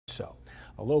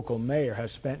A local mayor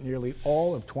has spent nearly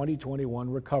all of 2021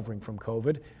 recovering from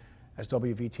COVID. As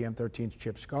WVTM 13's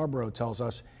Chip Scarborough tells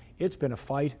us, it's been a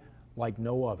fight like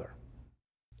no other.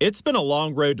 It's been a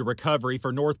long road to recovery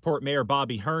for Northport Mayor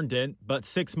Bobby Herndon, but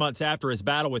 6 months after his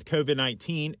battle with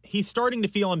COVID-19, he's starting to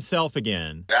feel himself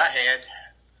again. I had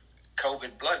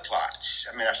COVID blood clots.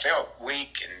 I mean, I felt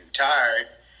weak and tired,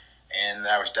 and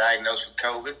I was diagnosed with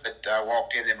COVID, but I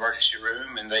walked in the emergency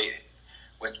room, and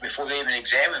before they even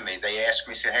examined me, they asked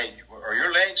me, said, "Hey, are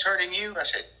your legs hurting you?" I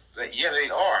said, "Yeah, they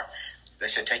are." They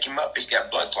said, "Take him up, he's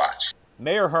got blood clots."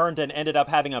 Mayor Herndon ended up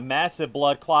having a massive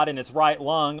blood clot in his right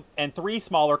lung and 3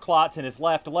 smaller clots in his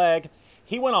left leg.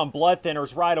 He went on blood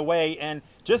thinners right away and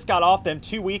just got off them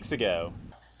 2 weeks ago.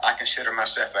 I consider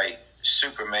myself a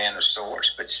Superman of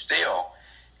sorts, but still,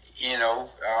 you know,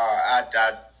 I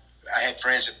had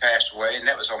friends that passed away, and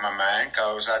that was on my mind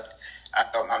because I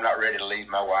thought I'm not ready to leave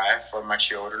my wife or my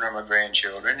children or my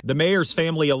grandchildren. The mayor's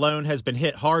family alone has been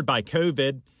hit hard by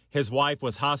COVID. His wife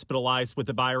was hospitalized with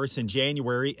the virus in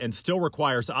January and still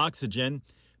requires oxygen.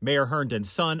 Mayor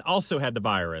Herndon's son also had the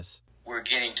virus. We're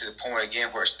getting to the point again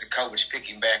where the COVID's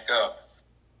picking back up,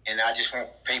 and I just want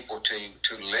people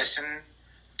to listen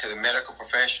to the medical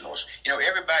professionals. You know,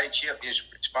 everybody, Chip, is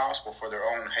responsible for their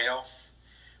own health,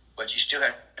 but you still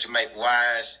have to make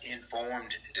wise,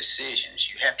 informed decisions.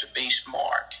 You have to be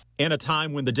smart. In a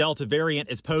time when the Delta variant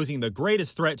is posing the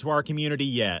greatest threat to our community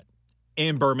yet.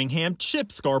 In Birmingham,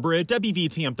 Chip Scarborough,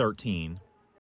 WVTM 13.